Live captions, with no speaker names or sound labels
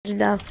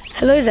Now,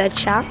 hello there,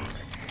 chat.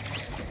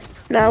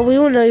 Now, we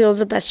all know you're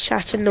the best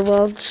chat in the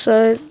world,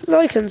 so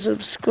like and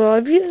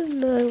subscribe. You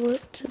know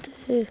what to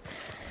do.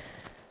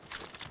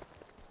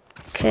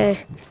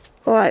 Okay,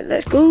 alright,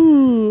 let's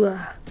go.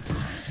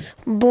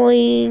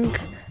 Boing,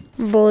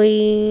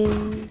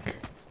 boing,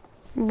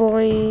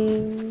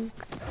 boing.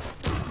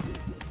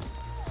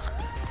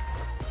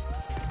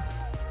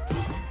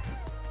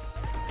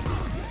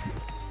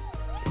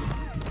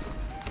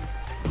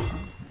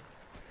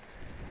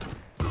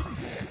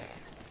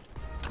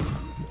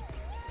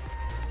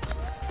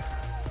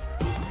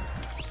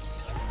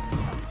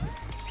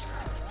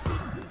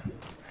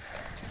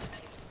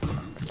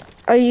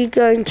 Are you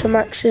going to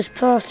Max's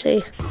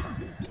party?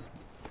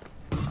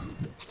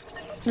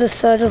 The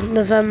 3rd of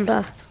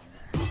November.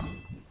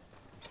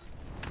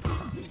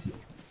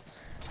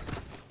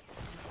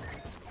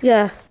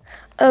 Yeah.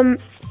 The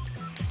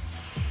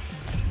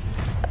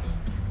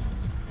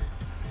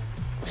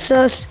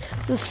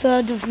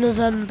 3rd of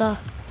November.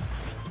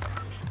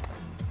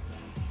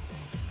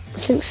 I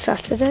think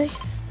Saturday.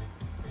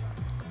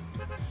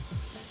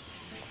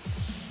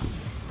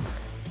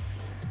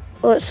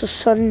 Or it's a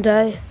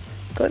Sunday.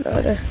 Got no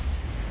idea.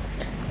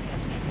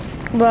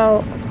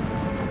 Well,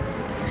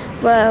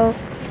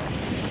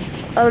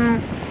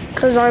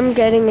 because I'm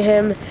getting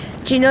him.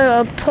 Do you know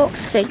a pop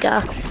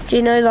figure? Do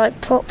you know like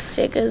pop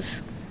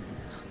figures?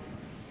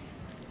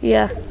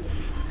 Yeah.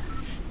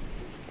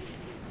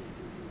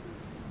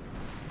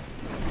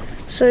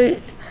 So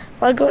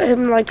I got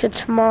him like a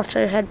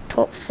tomato head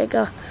pop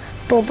figure,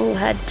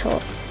 bobblehead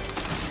top.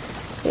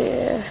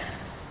 Yeah.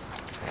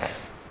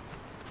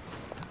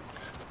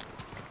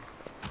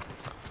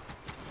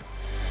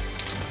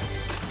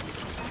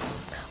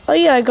 Oh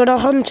yeah, I got a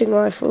hunting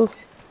rifle.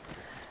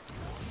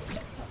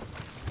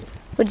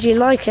 Would you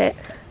like it?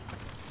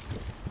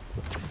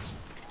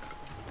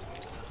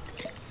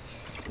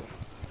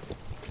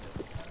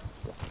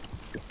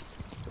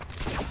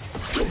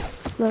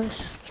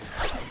 Nice.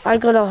 I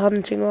got a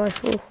hunting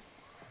rifle.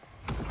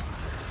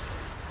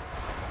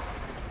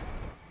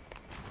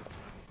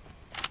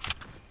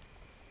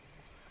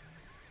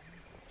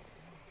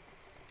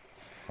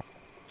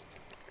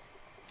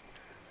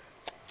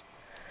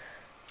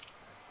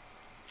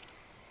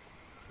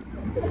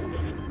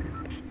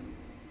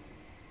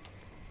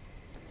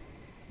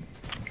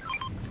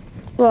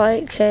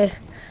 Right, okay.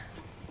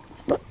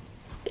 But,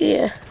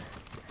 yeah.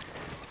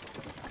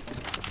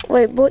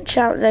 Wait, watch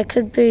out, there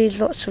could be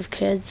lots of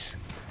kids.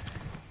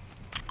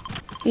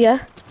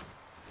 Yeah?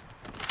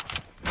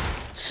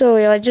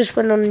 Sorry, I just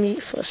went on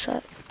mute for a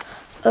sec.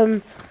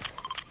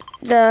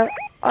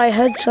 I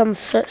heard some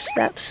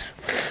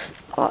footsteps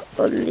up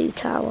on the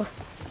tower.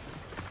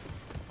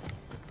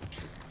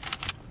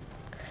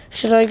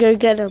 Should I go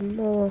get them,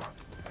 or...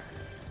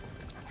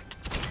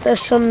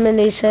 There's some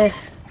minis here.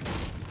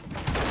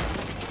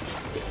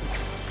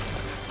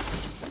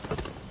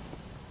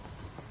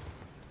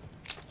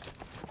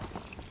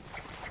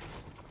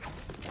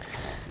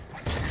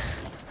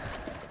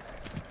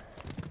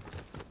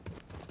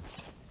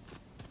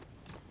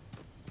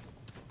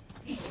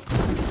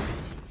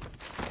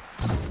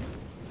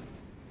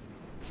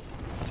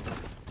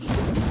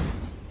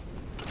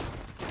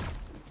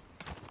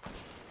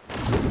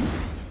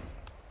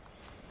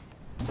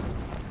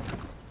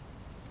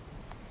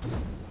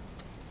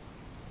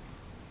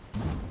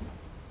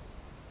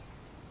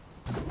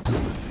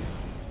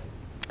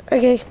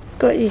 Okay,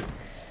 got you.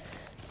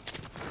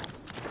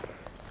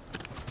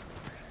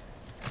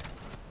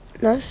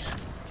 Nice.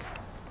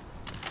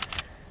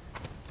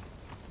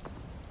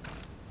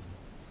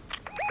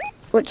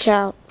 Watch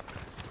out.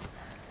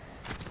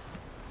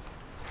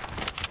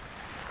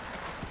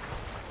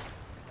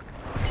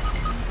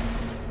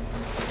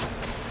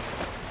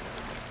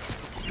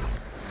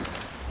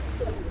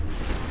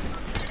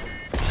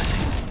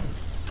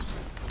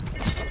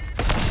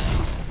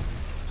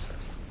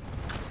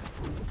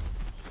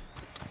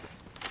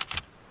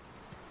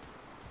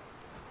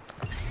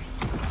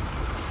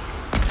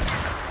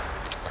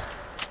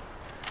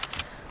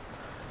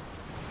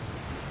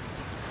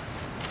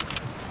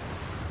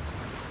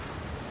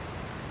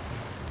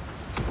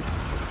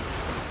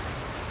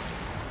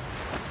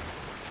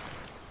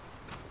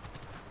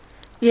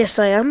 Yes,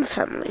 I am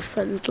family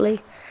friendly.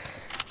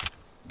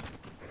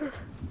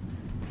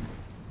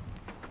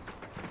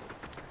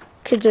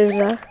 Kids over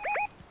there.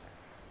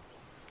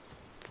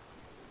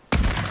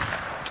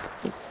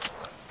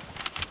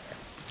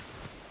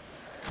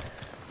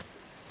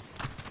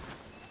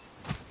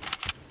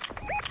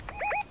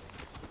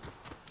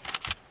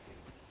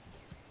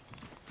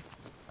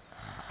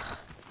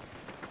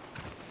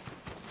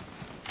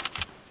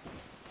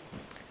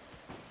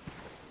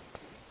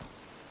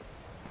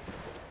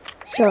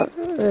 So,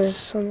 there's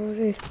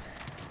somebody.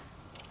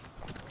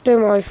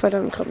 Don't worry if I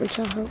don't come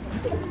to help.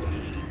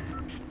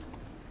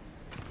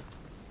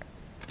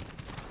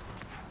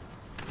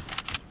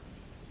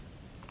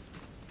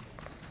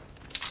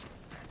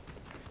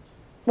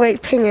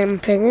 Wait, ping him,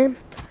 ping him.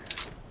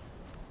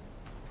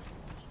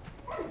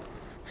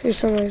 He's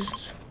somewhere.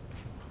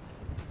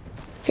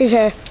 He's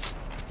here.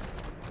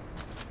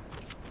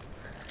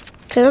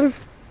 Kill him.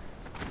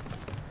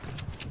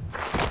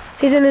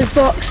 He's in his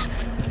box.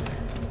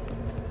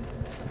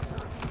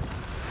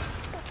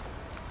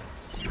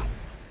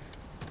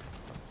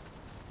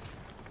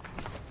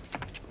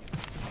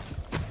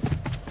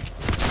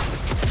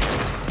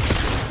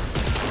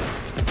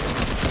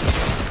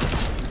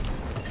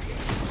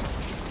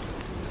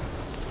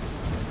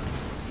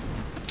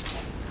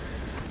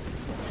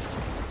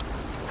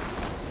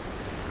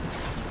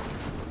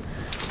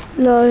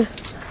 No.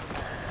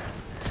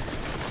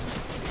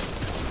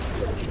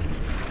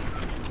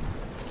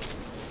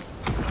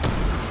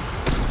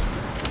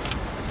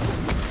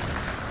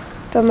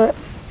 Damn it.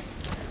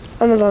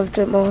 I'm alive,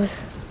 don't worry.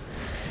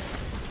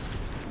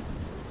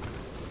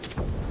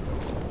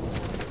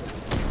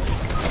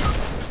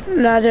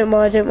 Nah, don't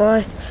worry, don't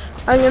worry.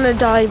 I'm gonna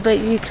die, but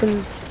you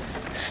can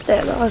stay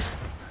alive.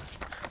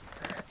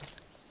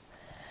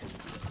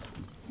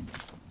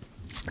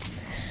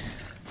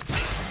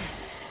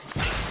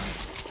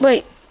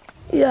 Wait,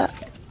 yeah.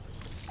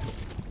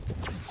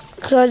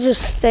 Cause I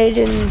just stayed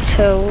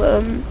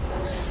until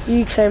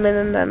you came in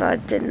and then I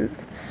didn't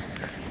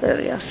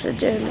really have to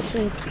do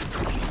anything.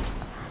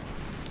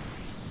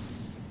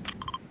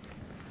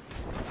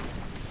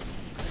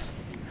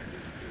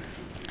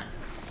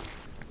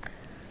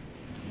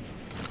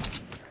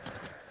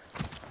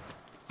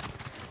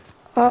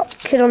 Oh,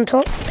 kid on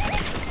top.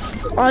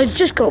 I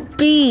just got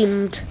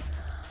beamed.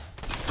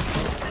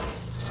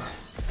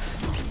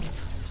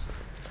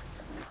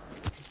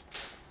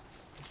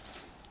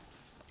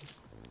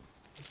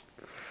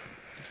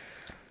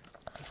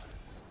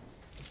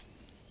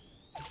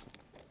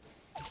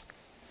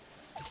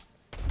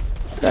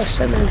 That's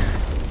something.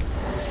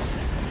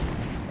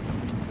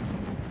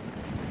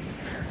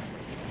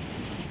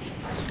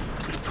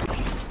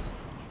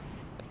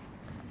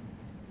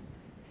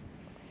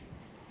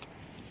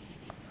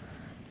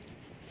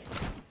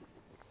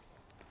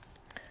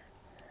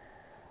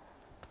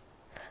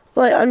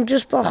 Wait, I'm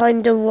just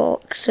behind a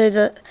rock so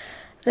that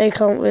they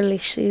can't really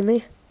see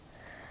me.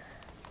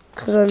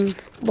 Because I'm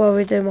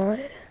worried they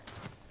might.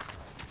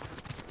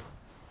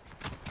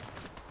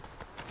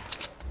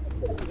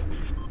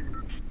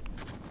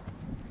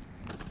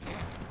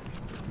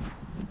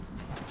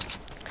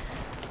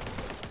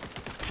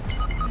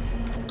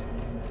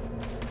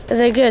 Are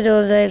they good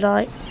or are they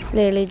like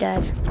nearly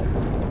dead?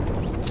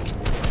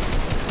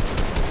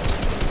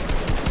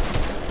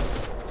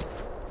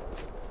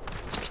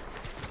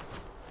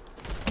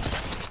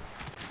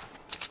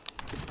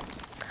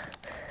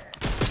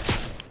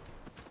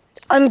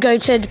 I'm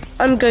goated.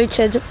 I'm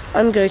goated.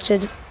 I'm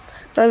goated.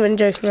 Not even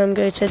joking, I'm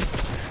goated.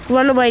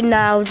 Run away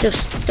now,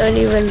 just don't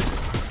even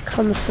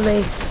come for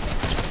me.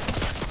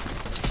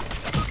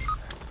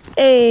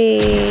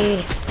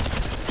 Hey.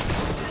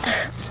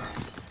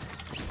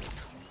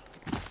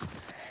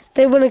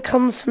 They want to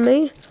come for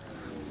me.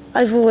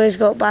 I've always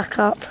got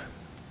backup.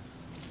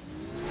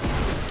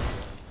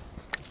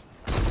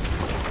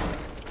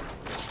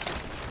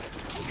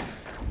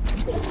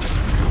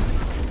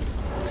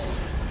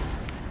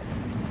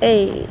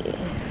 Hey.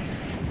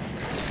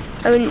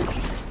 I mean,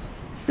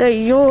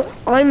 no,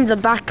 I'm the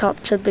backup,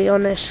 to be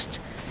honest.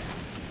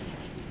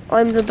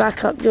 I'm the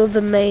backup, you're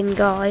the main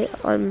guy.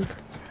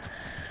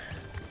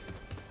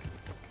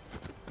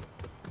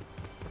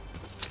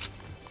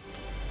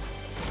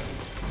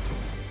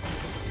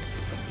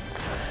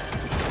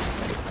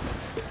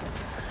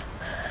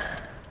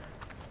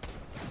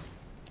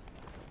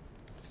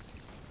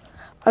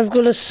 I've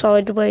got a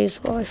sideways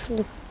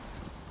rifle.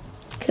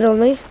 Get on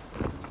me.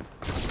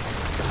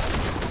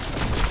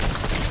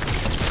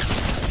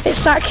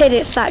 It's that kid,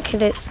 it's that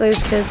kid, it's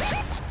those kids.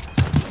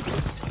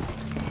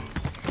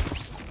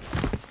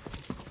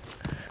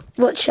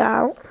 Watch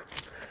out.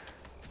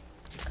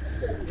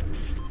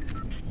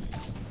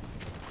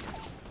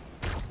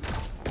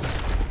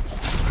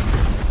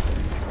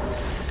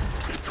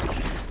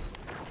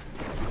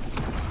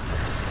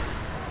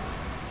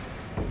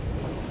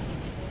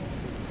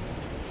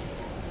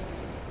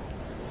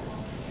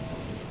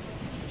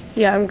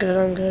 Yeah, I'm good,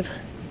 I'm good.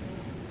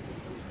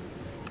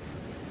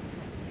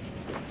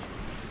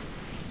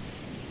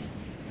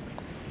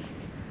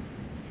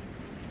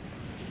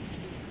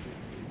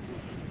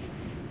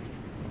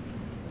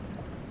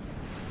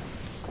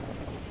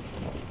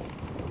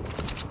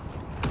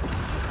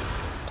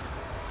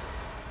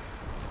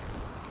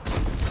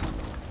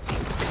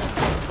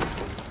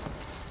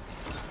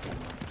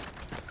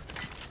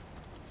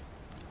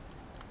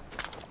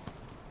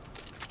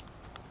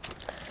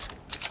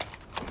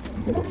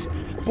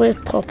 We're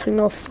popping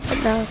off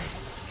right now.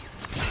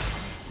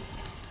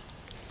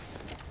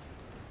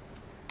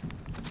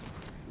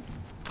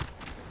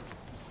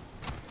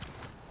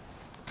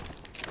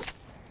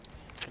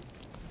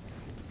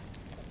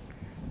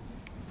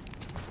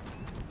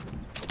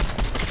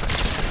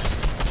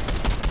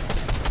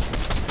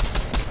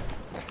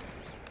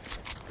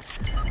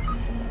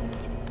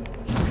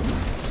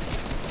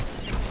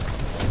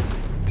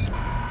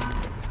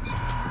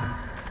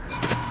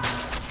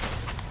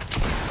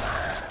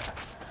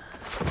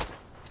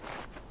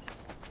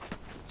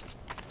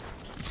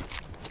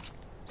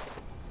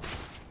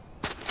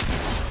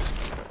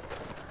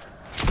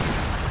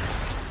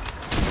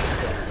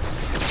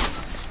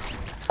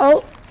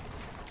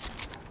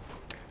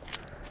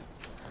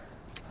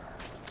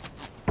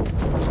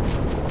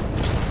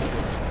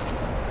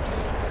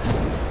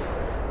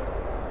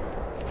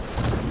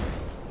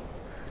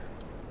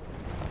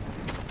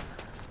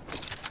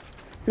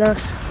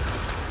 Nice.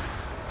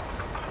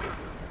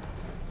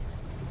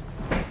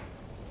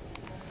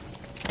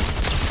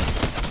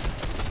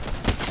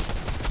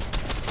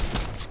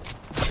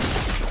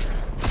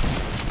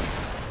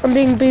 I'm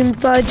being beamed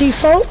by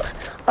default.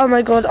 Oh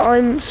my god,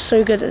 I'm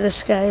so good at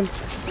this game.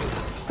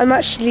 I'm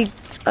actually,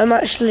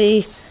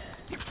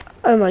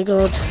 oh my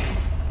god.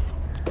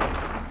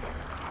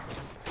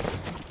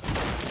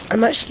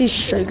 I'm actually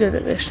so good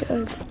at this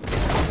game.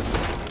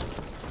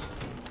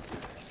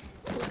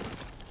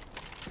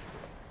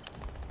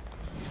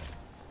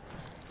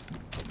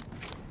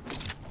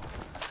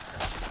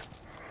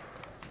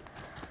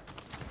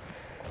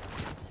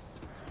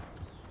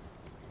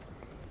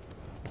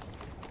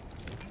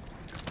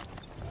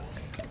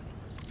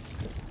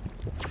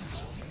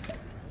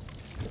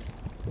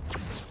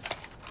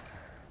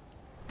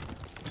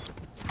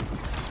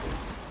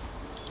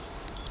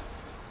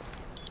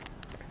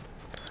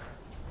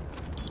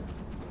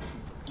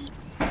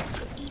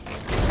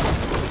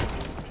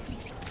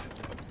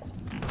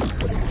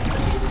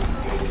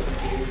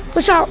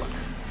 Watch out!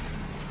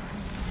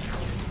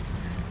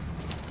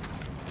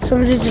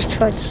 Somebody just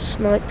tried to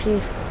snipe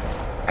you.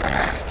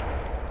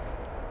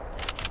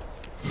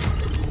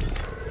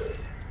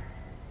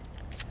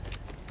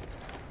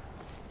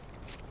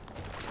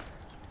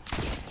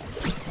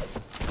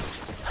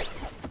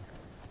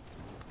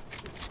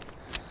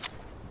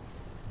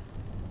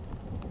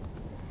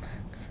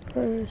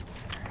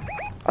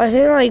 I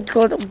think I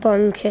got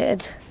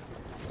bunkered.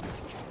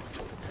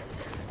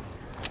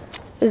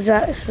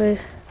 Exactly.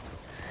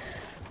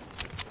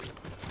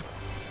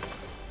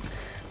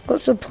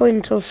 What's the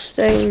point of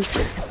staying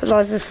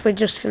alive if we're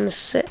just gonna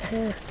sit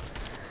here?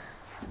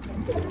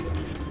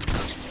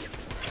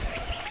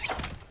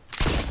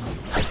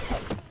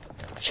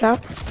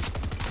 Chap.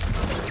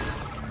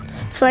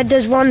 Fred,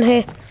 there's one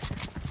here.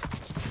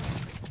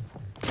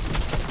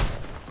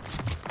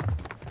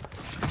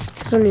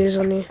 It's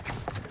on you.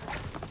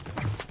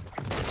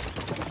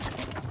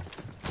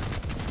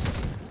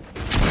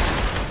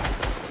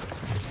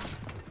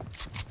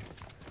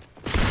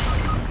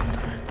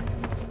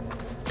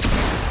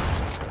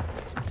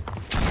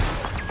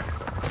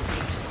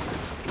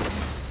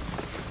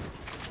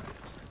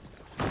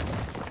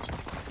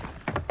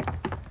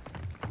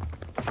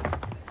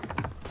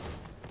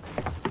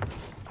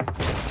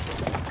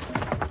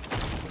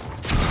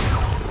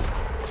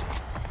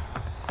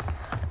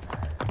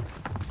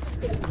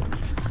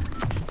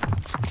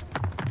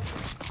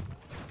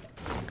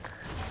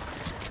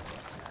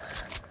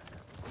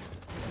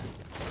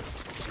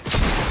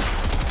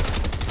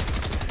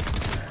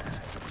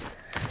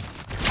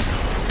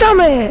 Damn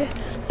it!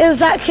 It was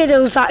that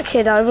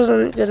kid, I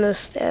wasn't gonna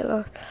stay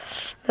there.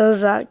 It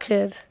was that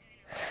kid.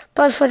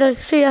 Bye, Fredo,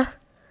 see ya.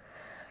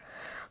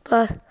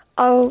 Bye.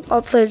 I'll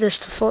upload this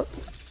to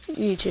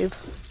YouTube.